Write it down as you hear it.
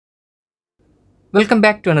Welcome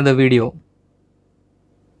back to another video.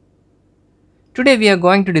 Today we are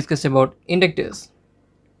going to discuss about inductors.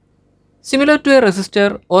 Similar to a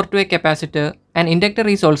resistor or to a capacitor, an inductor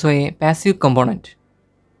is also a passive component.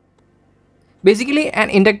 Basically, an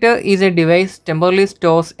inductor is a device temporarily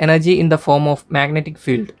stores energy in the form of magnetic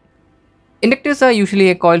field. Inductors are usually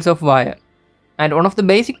a coils of wire, and one of the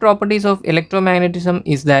basic properties of electromagnetism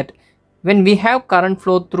is that when we have current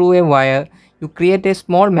flow through a wire, you create a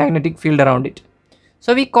small magnetic field around it.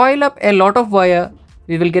 So we coil up a lot of wire,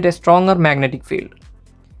 we will get a stronger magnetic field.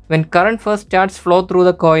 When current first starts flow through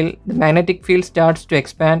the coil, the magnetic field starts to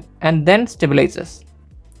expand and then stabilizes.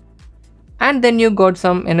 And then you got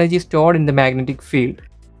some energy stored in the magnetic field.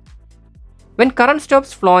 When current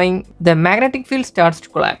stops flowing, the magnetic field starts to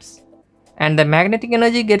collapse and the magnetic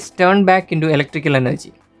energy gets turned back into electrical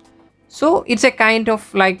energy. So it's a kind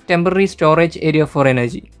of like temporary storage area for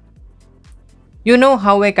energy. You know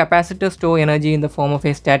how a capacitor stores energy in the form of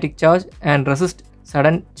a static charge and resist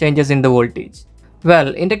sudden changes in the voltage.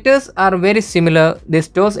 Well, inductors are very similar. They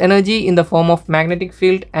store energy in the form of magnetic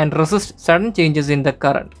field and resist sudden changes in the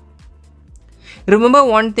current. Remember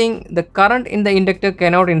one thing, the current in the inductor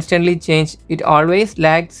cannot instantly change. It always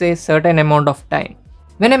lags a certain amount of time.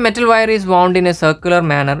 When a metal wire is wound in a circular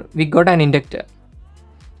manner, we got an inductor.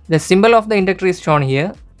 The symbol of the inductor is shown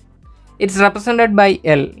here. It's represented by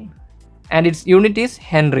L. And its unit is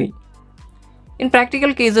Henry. In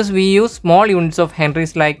practical cases, we use small units of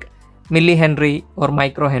Henrys like millihenry or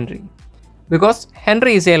microhenry because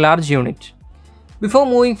Henry is a large unit. Before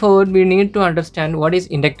moving forward, we need to understand what is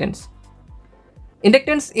inductance.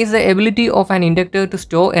 Inductance is the ability of an inductor to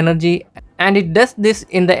store energy, and it does this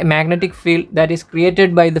in the magnetic field that is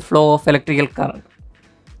created by the flow of electrical current.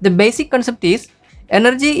 The basic concept is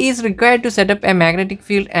energy is required to set up a magnetic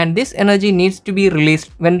field, and this energy needs to be released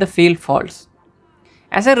when the field falls.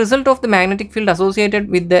 As a result of the magnetic field associated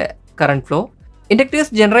with the current flow,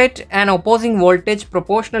 inductors generate an opposing voltage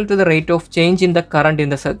proportional to the rate of change in the current in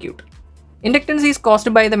the circuit. Inductance is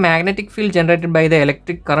caused by the magnetic field generated by the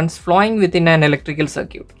electric currents flowing within an electrical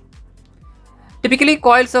circuit. Typically,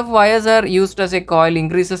 coils of wires are used as a coil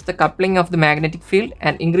increases the coupling of the magnetic field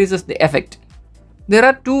and increases the effect. There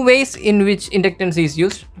are two ways in which inductance is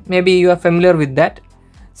used. Maybe you are familiar with that.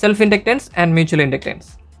 Self-inductance and mutual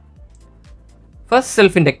inductance. First,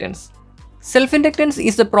 self-inductance. Self-inductance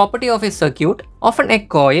is the property of a circuit, often a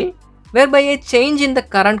coil, whereby a change in the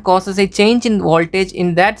current causes a change in voltage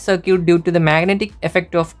in that circuit due to the magnetic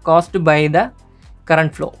effect caused by the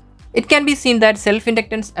current flow. It can be seen that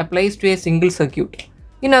self-inductance applies to a single circuit.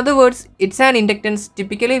 In other words, it's an inductance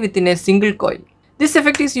typically within a single coil. This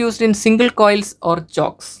effect is used in single coils or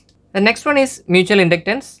chokes. The next one is mutual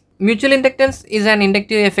inductance. Mutual inductance is an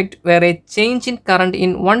inductive effect where a change in current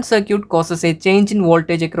in one circuit causes a change in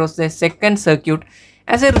voltage across the second circuit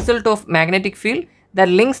as a result of magnetic field that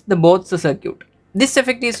links both the circuit. This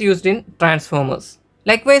effect is used in transformers.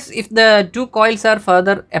 Likewise, if the two coils are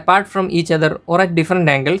further apart from each other or at different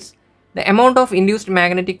angles, the amount of induced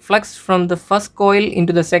magnetic flux from the first coil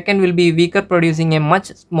into the second will be weaker, producing a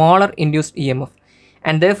much smaller induced EMF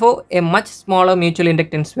and therefore a much smaller mutual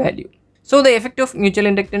inductance value. So the effect of mutual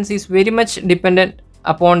inductance is very much dependent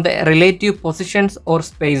upon the relative positions or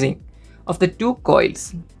spacing of the two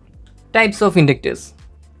coils. Types of inductors.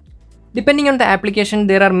 Depending on the application,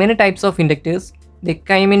 there are many types of inductors. They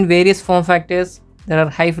come in various form factors. There are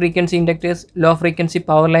high frequency inductors, low frequency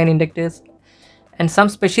power line inductors, and some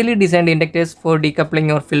specially designed inductors for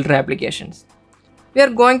decoupling or filter applications. We are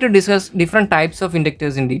going to discuss different types of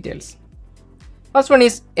inductors in details. First one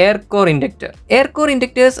is air core inductor. Air core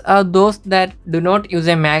inductors are those that do not use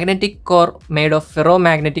a magnetic core made of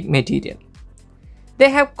ferromagnetic material. They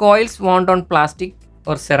have coils wound on plastic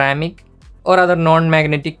or ceramic or other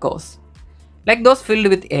non-magnetic cores, like those filled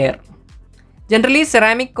with air. Generally,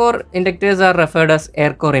 ceramic core inductors are referred as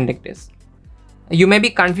air core inductors. You may be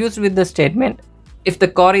confused with the statement. If the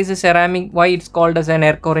core is a ceramic, why it's called as an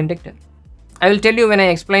air core inductor? I will tell you when I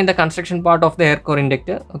explain the construction part of the air core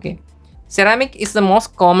inductor. Okay. Ceramic is the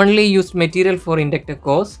most commonly used material for inductor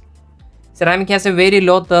cores. Ceramic has a very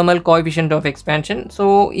low thermal coefficient of expansion,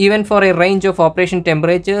 so even for a range of operation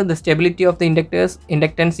temperature, the stability of the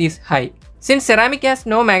inductance is high. Since ceramic has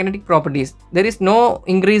no magnetic properties, there is no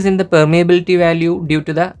increase in the permeability value due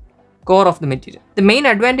to the core of the material. The main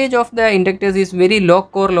advantage of the inductors is very low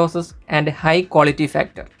core losses and a high quality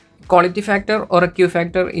factor. Quality factor or a Q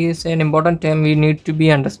factor is an important term we need to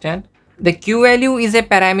understand. The Q value is a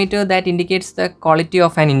parameter that indicates the quality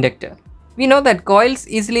of an inductor. We know that coils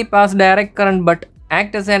easily pass direct current, but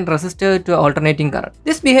act as a resistor to alternating current.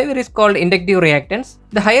 This behavior is called inductive reactance.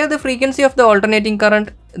 The higher the frequency of the alternating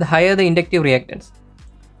current, the higher the inductive reactance.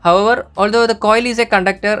 However, although the coil is a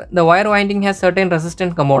conductor, the wire winding has certain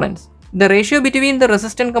resistant components. The ratio between the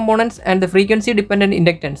resistant components and the frequency dependent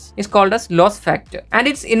inductance is called as loss factor, and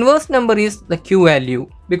its inverse number is the Q value.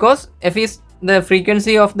 Because F is the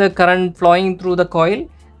frequency of the current flowing through the coil,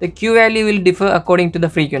 the Q value will differ according to the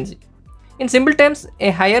frequency. In simple terms, a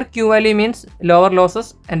higher Q value means lower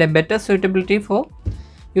losses and a better suitability for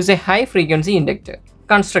use a high frequency inductor.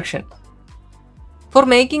 Construction. For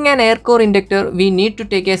making an air core inductor, we need to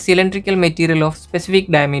take a cylindrical material of specific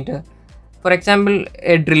diameter, for example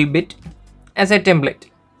a drill bit, as a template.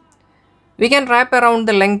 We can wrap around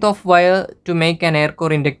the length of wire to make an air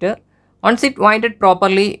core inductor. Once it winded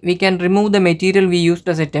properly, we can remove the material we used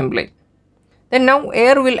as a template. Then now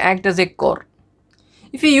air will act as a core.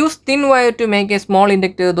 If we use thin wire to make a small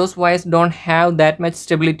inductor, those wires don't have that much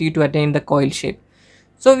stability to attain the coil shape.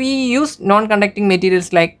 So we use non-conducting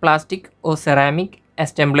materials like plastic or ceramic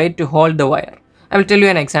as template to hold the wire. I will tell you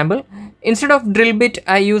an example. Instead of drill bit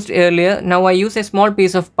I used earlier, now I use a small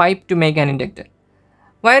piece of pipe to make an inductor.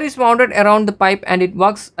 Wire is wound around the pipe and it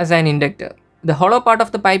works as an inductor. The hollow part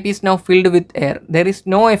of the pipe is now filled with air. There is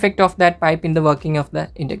no effect of that pipe in the working of the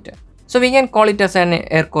inductor. So we can call it as an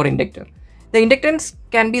air core inductor. The inductance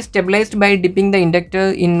can be stabilized by dipping the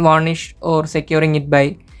inductor in varnish or securing it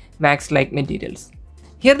by wax-like materials.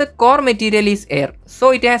 Here the core material is air,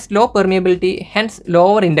 so it has low permeability, hence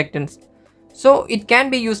lower inductance. So it can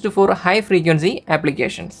be used for high frequency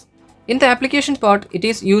applications. In the application part, it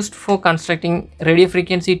is used for constructing radio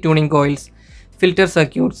frequency tuning coils, filter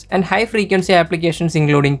circuits, and high frequency applications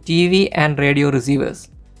including TV and radio receivers.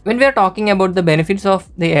 When we are talking about the benefits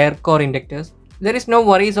of the air core inductors, there is no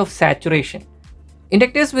worries of saturation.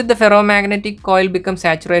 Inductors with the ferromagnetic coil become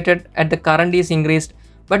saturated as the current is increased,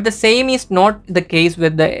 but the same is not the case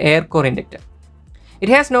with the air core inductor. It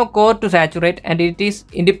has no core to saturate and it is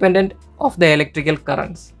independent of the electrical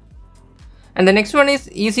currents. And the next one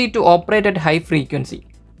is easy to operate at high frequency.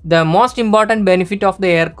 The most important benefit of the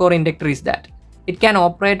air core inductor is that it can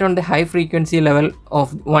operate on the high frequency level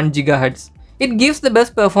of 1 GHz. It gives the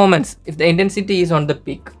best performance if the intensity is on the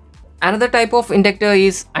peak. Another type of inductor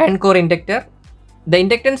is iron core inductor. The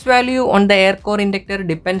inductance value on the air core inductor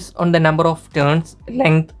depends on the number of turns,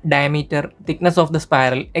 length, diameter, thickness of the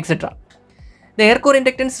spiral, etc. The air core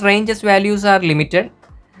inductance ranges values are limited.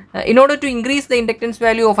 In order to increase the inductance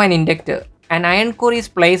value of an inductor, an iron core is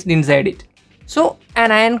placed inside it. So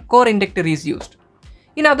an iron core inductor is used.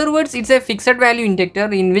 In other words, it's a fixed value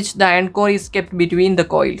inductor in which the iron core is kept between the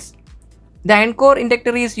coils. The iron core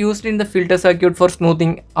inductor is used in the filter circuit for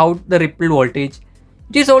smoothing out the ripple voltage.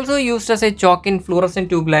 It is also used as a choke in fluorescent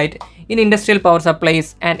tube light, in industrial power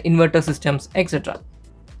supplies and inverter systems, etc.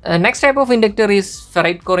 Next type of inductor is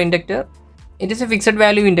ferrite core inductor. It is a fixed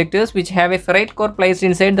value inductors which have a ferrite core placed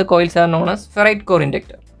inside the coils are known as ferrite core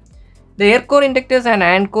inductor. The air core inductors and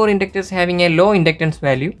iron core inductors having a low inductance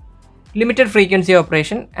value, limited frequency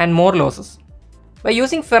operation and more losses. By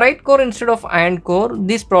using ferrite core instead of iron core,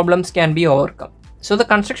 these problems can be overcome. So the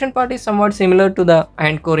construction part is somewhat similar to the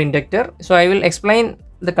iron core inductor. So I will explain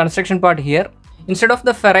the construction part here. Instead of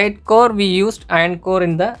the ferrite core, we used iron core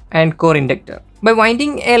in the iron core inductor. By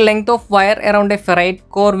winding a length of wire around a ferrite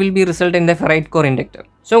core will be result in the ferrite core inductor.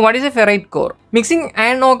 So what is a ferrite core? Mixing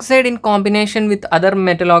iron oxide in combination with other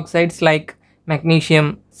metal oxides like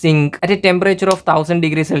magnesium, zinc at a temperature of 1000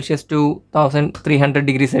 degrees Celsius to 1300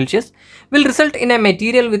 degrees Celsius will result in a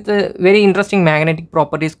material with a very interesting magnetic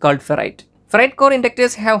properties called ferrite. Ferrite core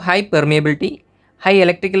inductors have high permeability, high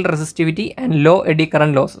electrical resistivity and low eddy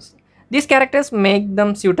current losses. These characters make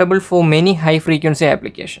them suitable for many high frequency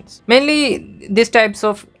applications. Mainly these types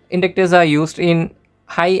of inductors are used in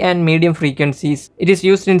high and medium frequencies. It is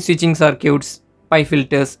used in switching circuits, pi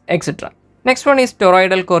filters, etc. Next one is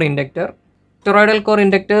toroidal core inductor. Toroidal core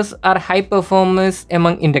inductors are high performers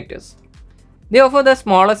among inductors. They offer the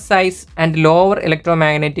smallest size and lower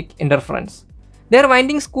electromagnetic interference. Their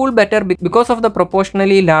windings cool better because of the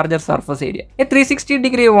proportionally larger surface area. A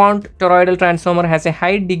 360-degree wound toroidal transformer has a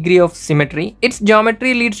high degree of symmetry. Its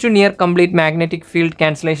geometry leads to near complete magnetic field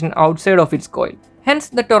cancellation outside of its coil. Hence,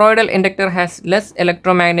 the toroidal inductor has less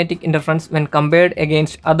electromagnetic interference when compared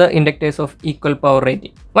against other inductors of equal power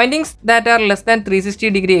rating. Windings that are less than 360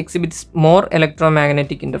 degree exhibits more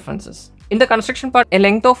electromagnetic interferences. In the construction part, a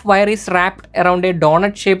length of wire is wrapped around a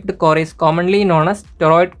donut-shaped core is commonly known as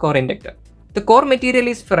toroid core inductor. The core material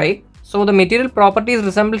is ferrite, So the material properties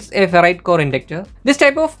resembles a ferrite core inductor. This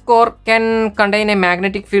type of core can contain a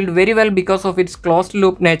magnetic field very well because of its closed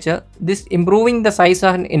loop nature, this improving the size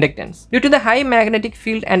and inductance. Due to the high magnetic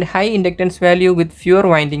field and high inductance value with fewer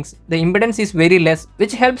windings, the impedance is very less,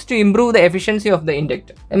 which helps to improve the efficiency of the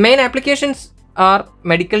inductor. The main applications are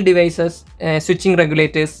medical devices, switching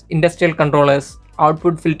regulators, industrial controllers,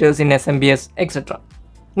 output filters in SMPS, etc.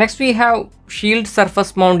 Next we have shield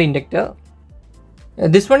surface mount inductor.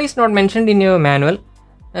 This one is not mentioned in your manual,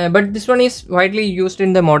 but this one is widely used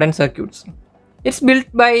in the modern circuits. It's built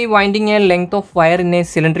by winding a length of wire in a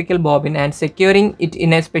cylindrical bobbin and securing it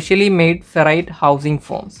in a specially made ferrite housing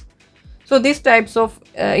forms. So these types of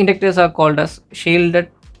inductors are called as shielded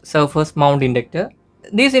surface mount inductor.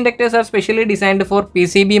 These inductors are specially designed for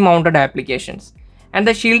PCB mounted applications, and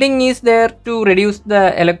the shielding is there to reduce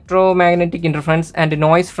the electromagnetic interference and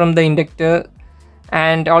noise from the inductor,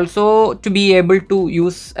 and also to be able to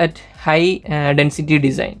use at high density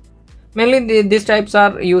design. Mainly these types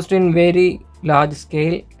are used in very large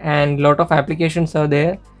scale and lot of applications are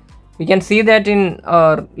there. We can see that in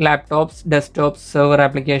our laptops, desktops, server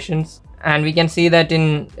applications, and we can see that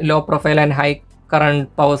in low profile and high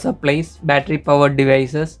current power supplies, battery powered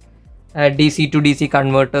devices, DC to DC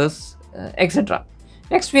converters, etc.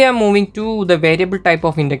 Next we are moving to the variable type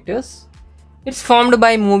of inductors. It's formed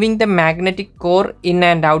by moving the magnetic core in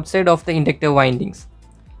and outside of the inductor windings.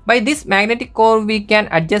 By this magnetic core we can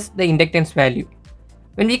adjust the inductance value.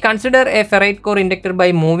 When we consider a ferrite core inductor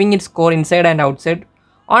by moving its core inside and outside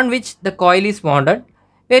on which the coil is wounded,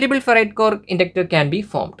 variable ferrite core inductor can be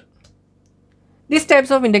formed. These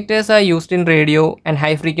types of inductors are used in radio and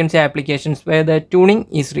high frequency applications where the tuning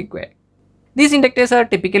is required. These inductors are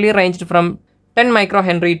typically ranged from 10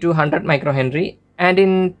 microhenry to 100 microhenry, and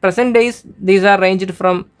in present days these are ranged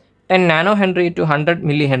from 10 nanohenry to 100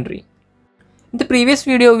 millihenry. In the previous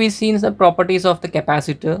video we seen the properties of the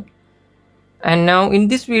capacitor, and now in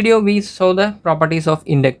this video we saw the properties of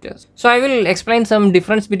inductors. So I will explain some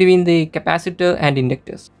difference between the capacitor and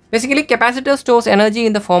inductors. Basically, capacitor stores energy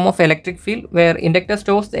in the form of electric field, where inductor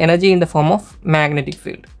stores the energy in the form of magnetic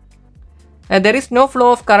field. There is no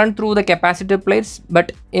flow of current through the capacitor plates,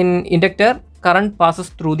 but in inductor current passes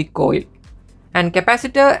through the coil. And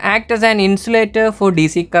capacitor acts as an insulator for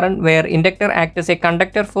DC current, where inductor acts as a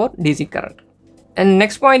conductor for DC current. And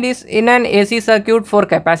next point is, in an AC circuit for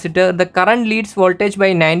capacitor, the current leads voltage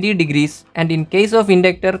by 90 degrees, and in case of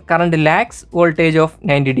inductor, current lags voltage of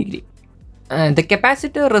 90 degree. The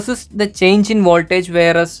capacitor resists the change in voltage,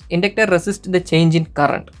 whereas inductor resists the change in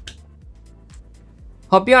current.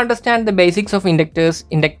 Hope you understand the basics of inductors,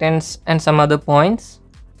 inductance, and some other points.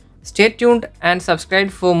 Stay tuned and subscribe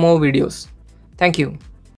for more videos. Thank you.